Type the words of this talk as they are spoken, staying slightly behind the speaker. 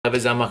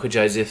Lovers, I'm Michael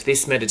Joseph.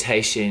 This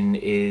meditation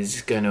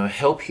is going to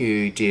help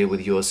you deal with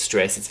your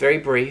stress. It's very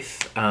brief,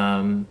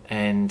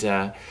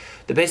 the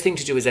best thing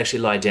to do is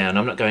actually lie down.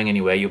 I'm not going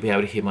anywhere. You'll be able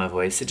to hear my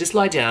voice. So just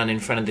lie down in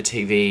front of the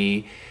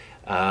TV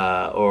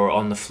or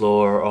on the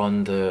floor,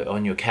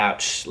 on your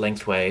couch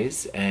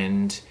lengthways,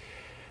 and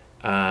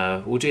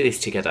we'll do this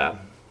together.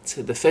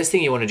 So the first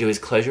thing you want to do is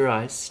close your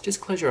eyes. Just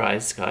close your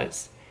eyes,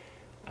 guys.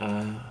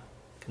 I'm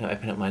going to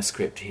open up my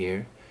script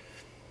here.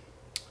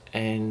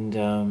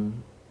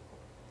 And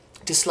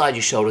just slide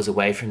your shoulders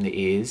away from the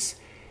ears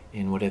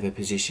in whatever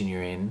position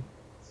you're in.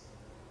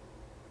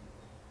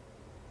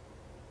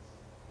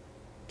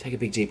 Take a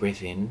big deep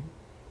breath in,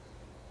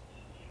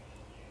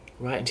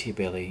 right into your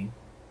belly,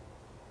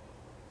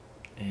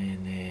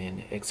 and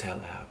then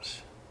exhale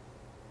out.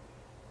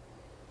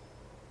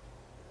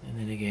 And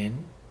then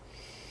again.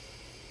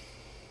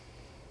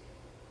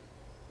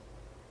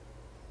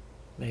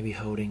 Maybe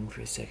holding for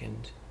a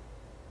second.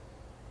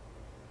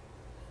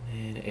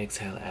 And then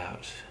exhale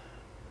out.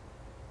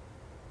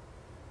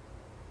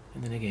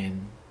 And then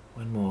again,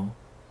 one more.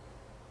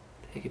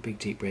 Take a big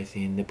deep breath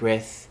in. The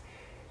breath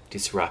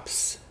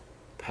disrupts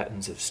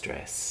patterns of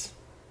stress.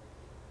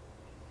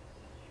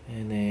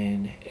 And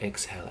then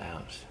exhale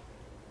out.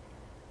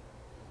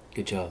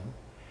 Good job.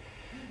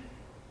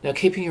 Now,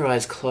 keeping your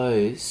eyes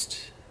closed,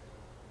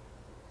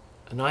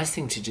 a nice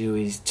thing to do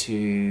is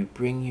to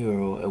bring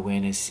your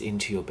awareness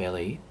into your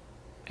belly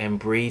and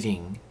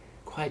breathing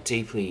quite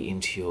deeply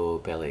into your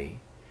belly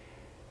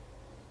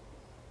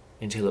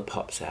until it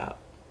pops out.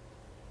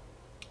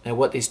 Now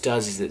what this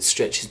does is it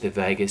stretches the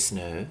vagus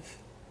nerve,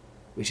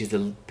 which is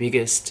the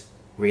biggest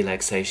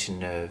relaxation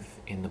nerve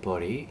in the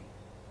body,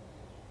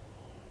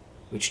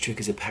 which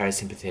triggers a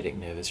parasympathetic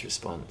nervous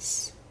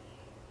response,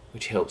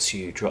 which helps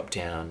you drop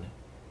down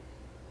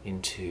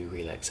into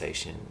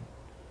relaxation.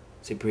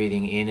 So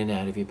breathing in and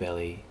out of your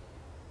belly,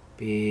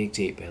 big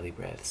deep belly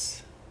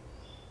breaths.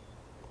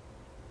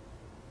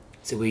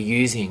 So we're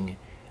using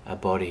our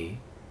body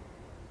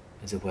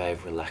as a way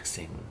of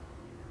relaxing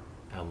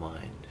our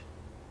mind.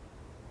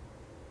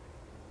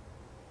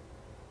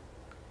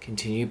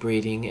 Continue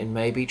breathing and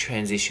maybe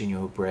transition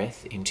your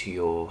breath into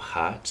your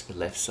heart, the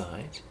left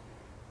side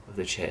of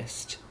the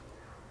chest.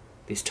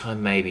 This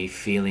time maybe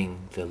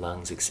feeling the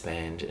lungs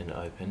expand and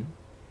open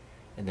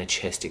and the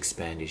chest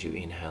expand as you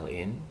inhale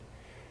in,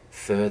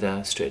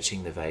 further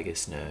stretching the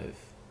vagus nerve.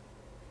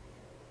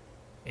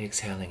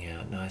 Exhaling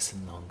out nice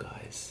and long,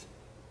 guys.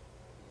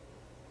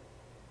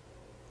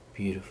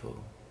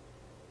 Beautiful.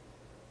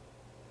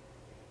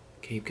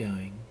 Keep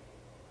going.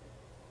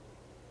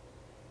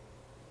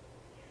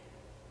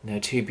 Now,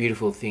 two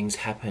beautiful things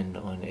happen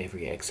on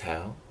every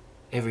exhale.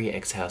 Every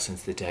exhale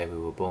since the day we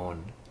were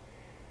born.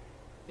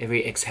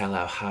 Every exhale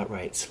our heart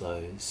rate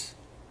slows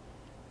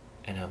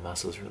and our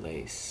muscles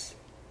release.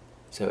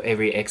 So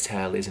every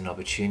exhale is an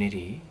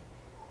opportunity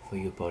for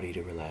your body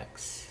to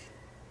relax.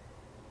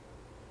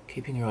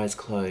 Keeping your eyes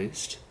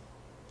closed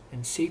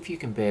and see if you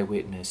can bear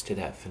witness to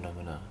that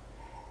phenomena.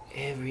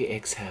 Every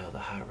exhale the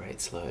heart rate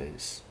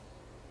slows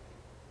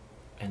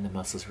and the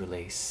muscles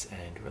release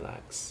and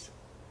relax.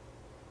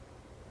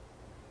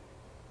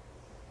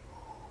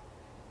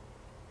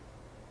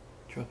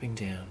 Dropping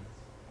down.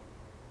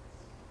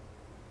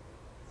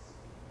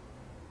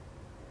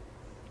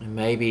 And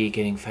maybe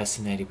getting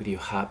fascinated with your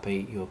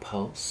heartbeat, your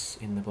pulse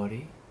in the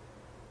body.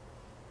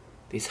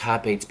 This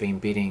heartbeat's been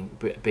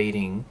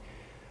beating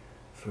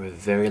for a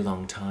very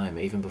long time,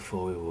 even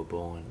before we were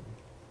born.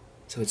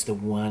 So it's the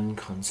one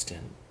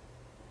constant,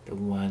 the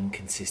one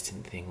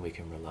consistent thing we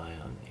can rely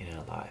on in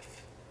our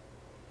life.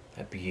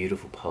 That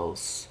beautiful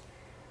pulse,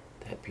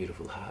 that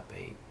beautiful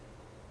heartbeat.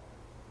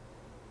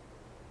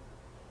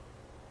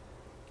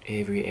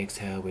 Every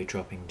exhale we're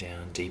dropping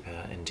down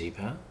deeper and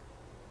deeper.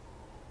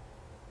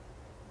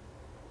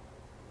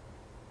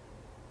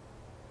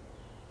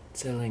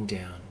 Settling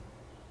down,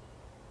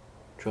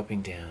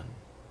 dropping down,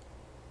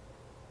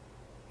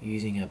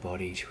 using our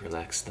body to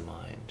relax the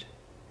mind.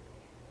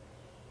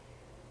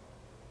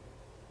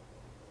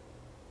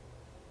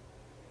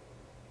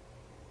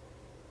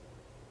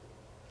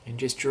 And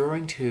just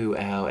drawing to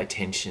our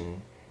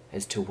attention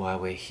as to why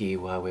we're here,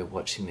 why we're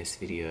watching this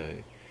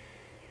video.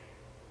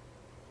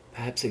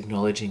 Perhaps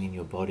acknowledging in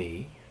your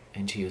body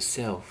and to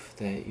yourself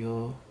that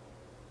you're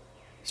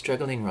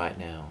struggling right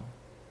now,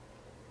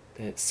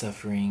 that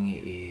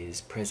suffering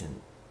is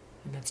present,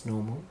 and that's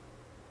normal.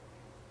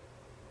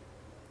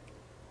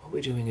 What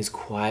we're doing is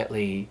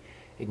quietly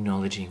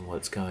acknowledging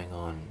what's going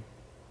on.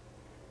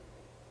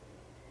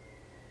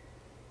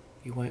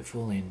 You won't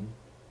fall in.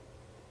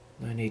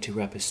 No need to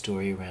wrap a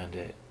story around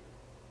it.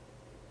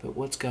 But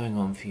what's going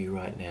on for you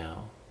right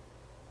now?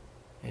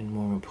 And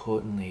more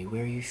importantly,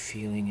 where are you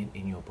feeling it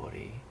in your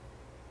body?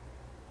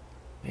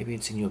 Maybe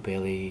it's in your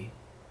belly.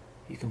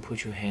 You can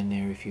put your hand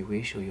there if you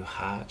wish, or your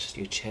heart,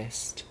 your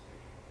chest.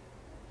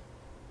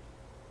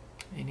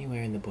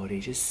 Anywhere in the body,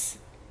 just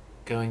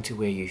going to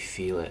where you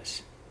feel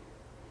it.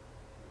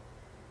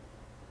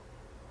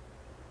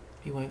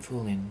 You won't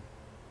fall in.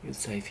 You're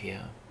safe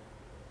here.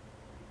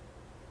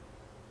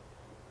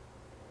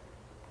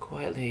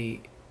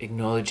 quietly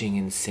acknowledging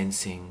and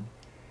sensing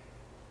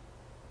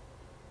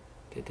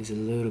that there's a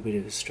little bit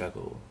of a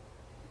struggle,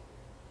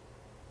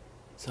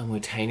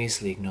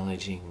 simultaneously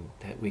acknowledging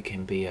that we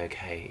can be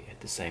okay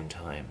at the same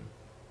time.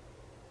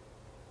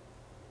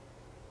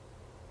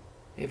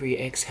 Every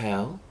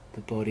exhale,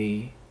 the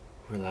body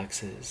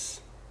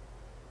relaxes.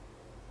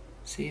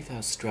 See if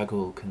our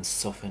struggle can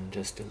soften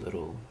just a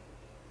little.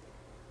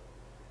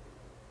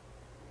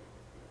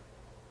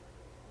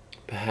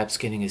 Perhaps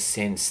getting a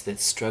sense that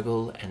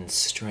struggle and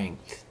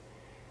strength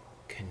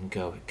can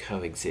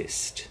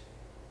coexist.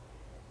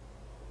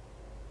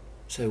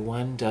 So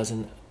one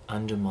doesn't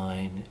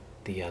undermine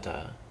the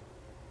other.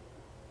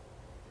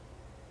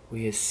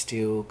 We are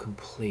still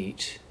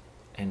complete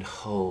and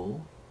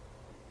whole,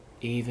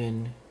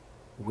 even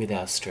with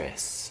our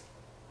stress.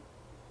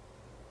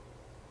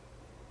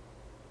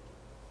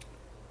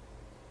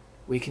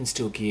 We can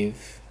still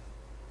give,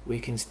 we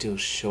can still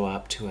show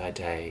up to our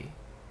day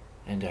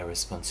and our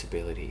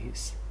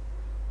responsibilities,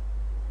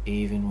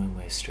 even when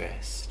we're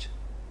stressed.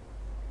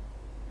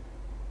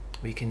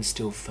 We can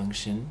still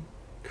function,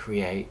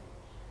 create,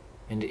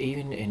 and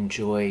even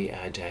enjoy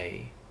our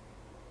day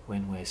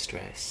when we're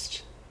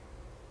stressed.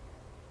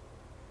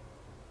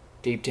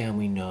 Deep down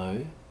we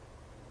know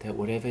that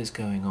whatever's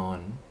going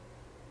on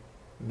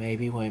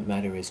maybe won't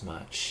matter as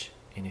much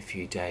in a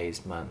few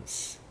days,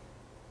 months,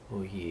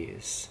 or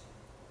years.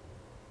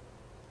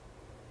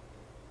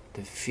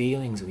 The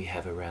feelings we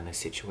have around the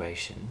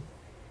situation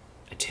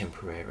are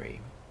temporary.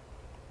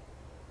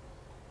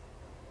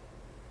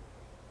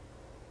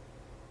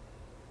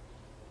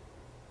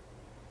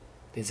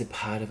 There's a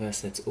part of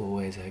us that's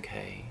always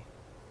okay.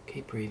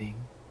 Keep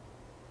breathing.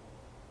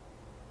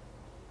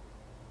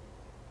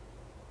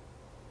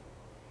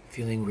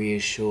 Feeling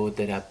reassured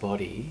that our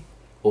body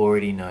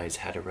already knows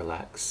how to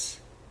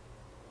relax.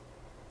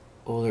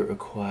 All it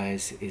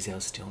requires is our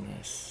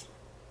stillness.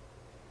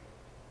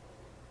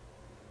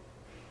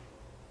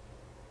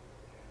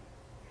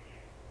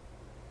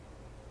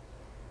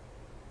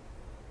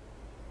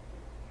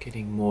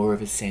 Getting more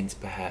of a sense,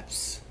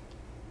 perhaps,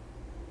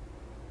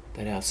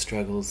 that our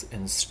struggles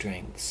and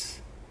strengths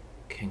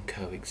can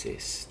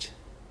coexist.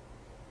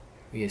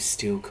 We are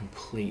still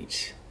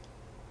complete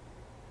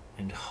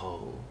and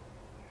whole,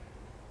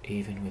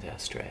 even with our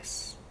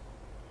stress.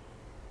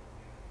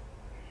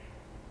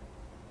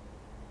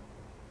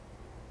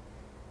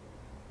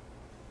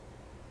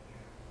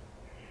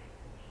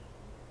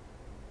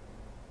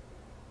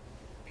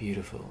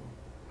 Beautiful.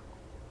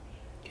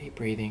 Keep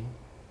breathing.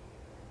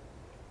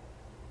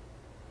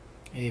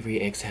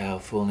 Every exhale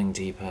falling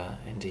deeper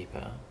and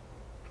deeper.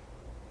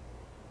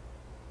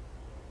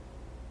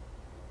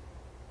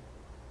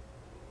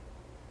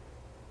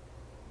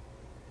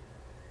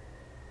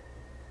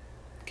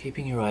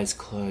 Keeping your eyes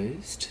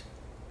closed,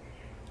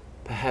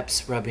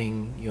 perhaps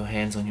rubbing your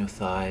hands on your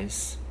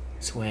thighs,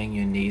 swaying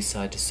your knees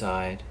side to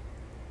side,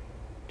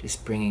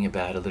 just bringing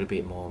about a little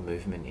bit more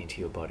movement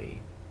into your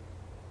body.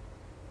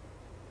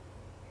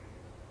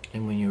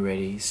 And when you're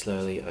ready,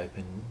 slowly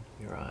open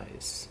your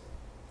eyes.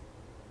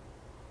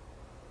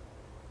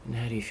 And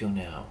how do you feel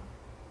now?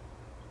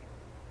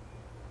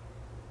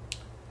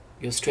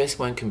 Your stress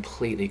won't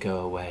completely go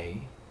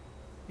away.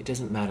 It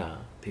doesn't matter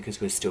because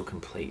we're still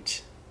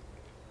complete.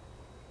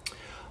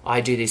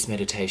 I do this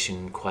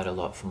meditation quite a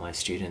lot for my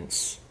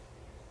students.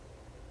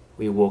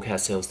 We walk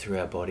ourselves through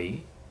our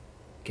body.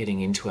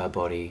 Getting into our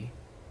body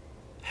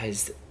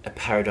has a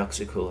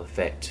paradoxical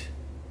effect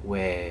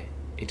where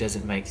it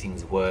doesn't make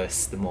things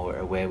worse the more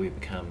aware we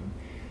become.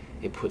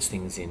 It puts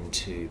things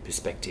into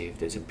perspective.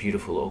 There's a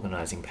beautiful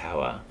organizing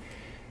power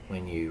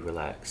when you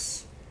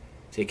relax.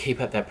 So keep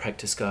up that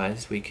practice,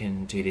 guys. We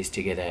can do this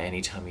together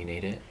anytime you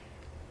need it.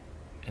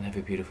 And have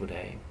a beautiful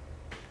day.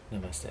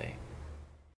 Namaste.